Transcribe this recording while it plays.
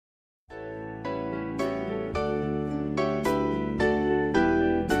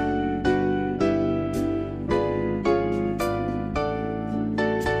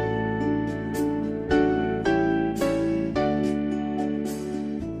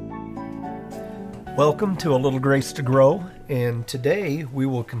Welcome to A Little Grace to Grow, and today we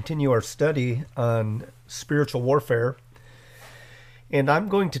will continue our study on spiritual warfare. And I'm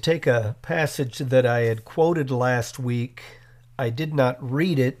going to take a passage that I had quoted last week. I did not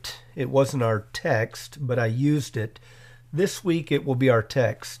read it, it wasn't our text, but I used it. This week it will be our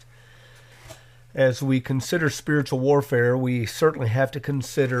text. As we consider spiritual warfare, we certainly have to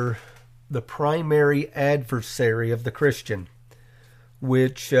consider the primary adversary of the Christian,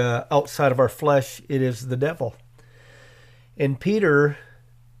 which outside of our flesh, it is the devil. And Peter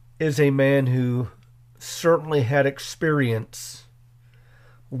is a man who certainly had experience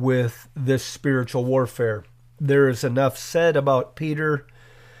with this spiritual warfare. There is enough said about Peter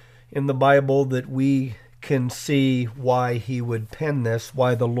in the Bible that we can see why he would pen this,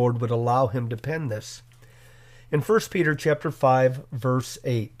 why the Lord would allow him to pen this. In 1 Peter chapter 5, verse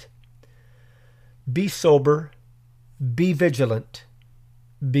 8, "Be sober, be vigilant,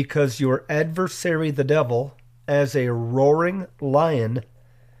 because your adversary the devil, as a roaring lion,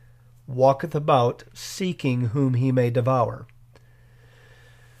 walketh about, seeking whom he may devour."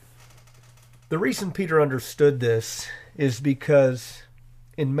 The reason Peter understood this is because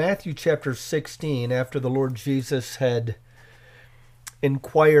in Matthew chapter 16, after the Lord Jesus had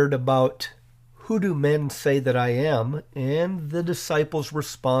inquired about who do men say that I am, and the disciples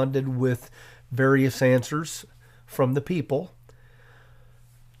responded with various answers from the people,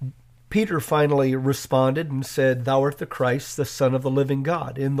 Peter finally responded and said, "Thou art the Christ, the Son of the living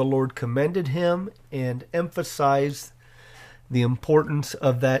God." And the Lord commended him and emphasized the importance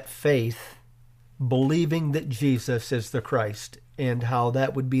of that faith, believing that Jesus is the Christ, and how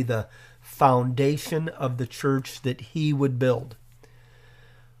that would be the foundation of the church that he would build.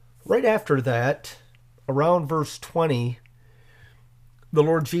 Right after that, around verse 20, the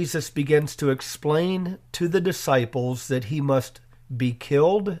Lord Jesus begins to explain to the disciples that he must be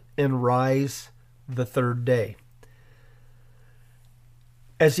killed and rise the third day.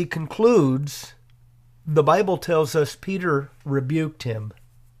 As he concludes, the Bible tells us Peter rebuked him.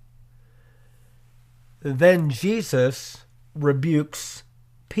 Then Jesus rebukes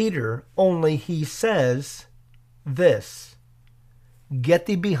Peter, only he says this, "Get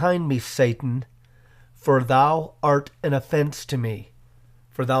thee behind me, Satan, for thou art an offense to me.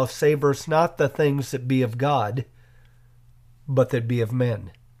 For thou savorest not the things that be of God, but that be of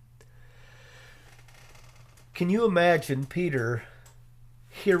men." Can you imagine Peter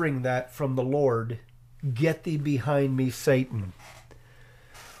hearing that from the Lord, "Get thee behind me, Satan"?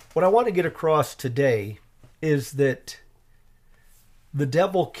 What I want to get across today is that the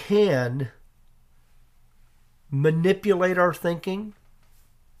devil can manipulate our thinking,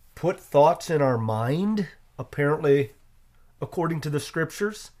 put thoughts in our mind, apparently according to the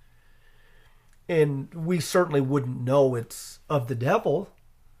scriptures, and we certainly wouldn't know it's of the devil.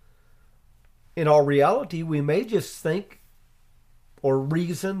 In all reality, we may just think or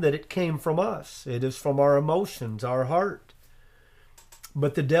reason that it came from us. It is from our emotions, our heart.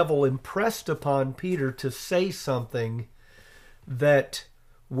 But the devil impressed upon Peter to say something that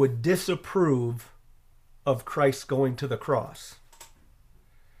would disapprove of Christ going to the cross.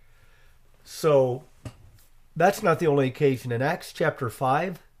 So that's not the only occasion. In Acts chapter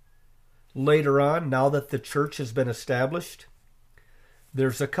 5, later on, now that the church has been established,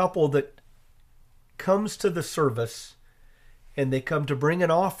 there's a couple that comes to the service and they come to bring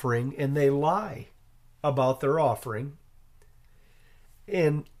an offering and they lie about their offering.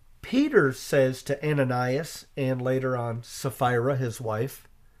 And Peter says to Ananias and later on Sapphira, his wife,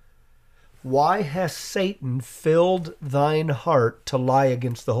 "Why has Satan filled thine heart to lie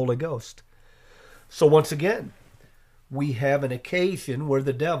against the Holy Ghost?" So once again, we have an occasion where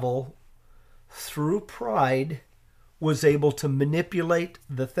the devil, through pride, was able to manipulate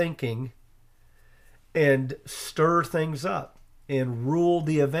the thinking and stir things up and rule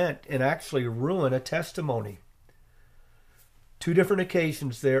the event and actually ruin a testimony. Two different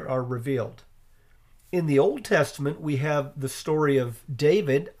occasions there are revealed. In the Old Testament, we have the story of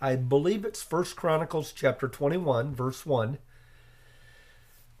David. I believe it's 1 Chronicles chapter 21, verse 1.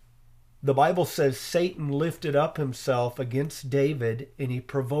 The Bible says Satan lifted up himself against David, and he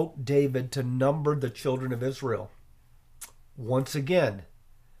provoked David to number the children of Israel. Once again,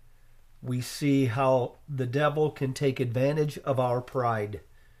 we see how the devil can take advantage of our pride.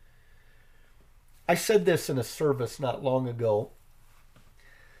 I said this in a service not long ago,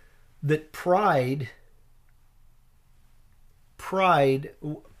 that pride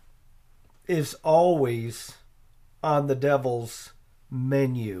is always on the devil's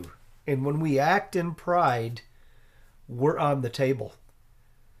menu. And when we act in pride, we're on the table.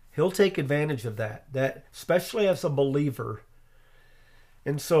 He'll take advantage of that especially as a believer.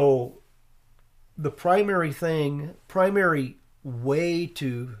 And so the primary way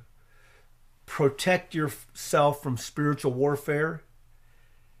to protect yourself from spiritual warfare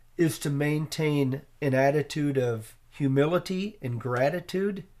is to maintain an attitude of humility and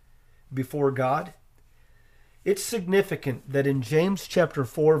gratitude before God. It's significant that in James chapter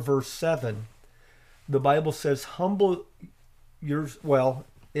 4, verse 7, the Bible says,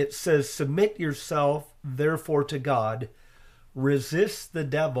 it says, submit yourself therefore to God, resist the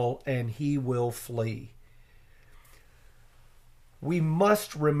devil, and he will flee. We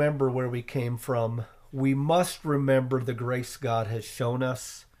must remember where we came from. We must remember the grace God has shown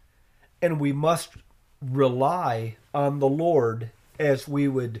us. And we must rely on the Lord as we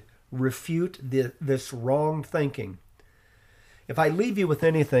would refute this wrong thinking. If I leave you with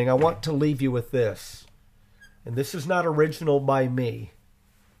anything, I want to leave you with this. And this is not original by me.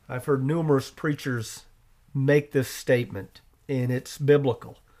 I've heard numerous preachers make this statement, and it's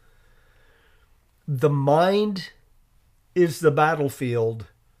biblical. The mind is the battlefield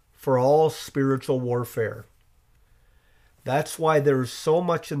for all spiritual warfare. That's why there's so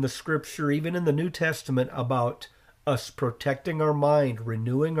much in the Scripture, even in the New Testament, about us protecting our mind,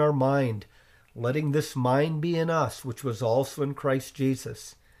 renewing our mind, letting this mind be in us, which was also in Christ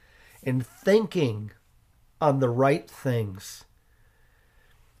Jesus, and thinking on the right things.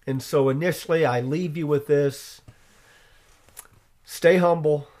 And so initially, I leave you with this. Stay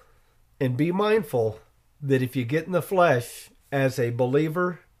humble and be mindful that if you get in the flesh as a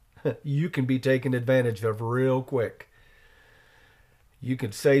believer, you can be taken advantage of real quick. You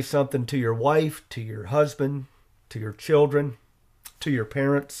can say something to your wife, to your husband, to your children, to your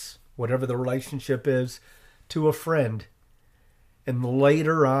parents, whatever the relationship is, to a friend, and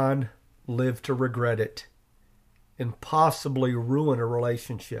later on live to regret it and possibly ruin a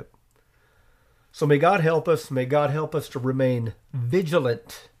relationship. So may God help us. May God help us to remain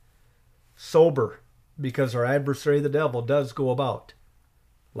vigilant, sober, because our adversary, the devil, does go about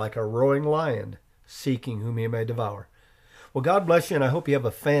like a roaring lion, seeking whom he may devour. Well, God bless you, and I hope you have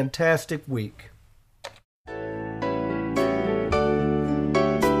a fantastic week.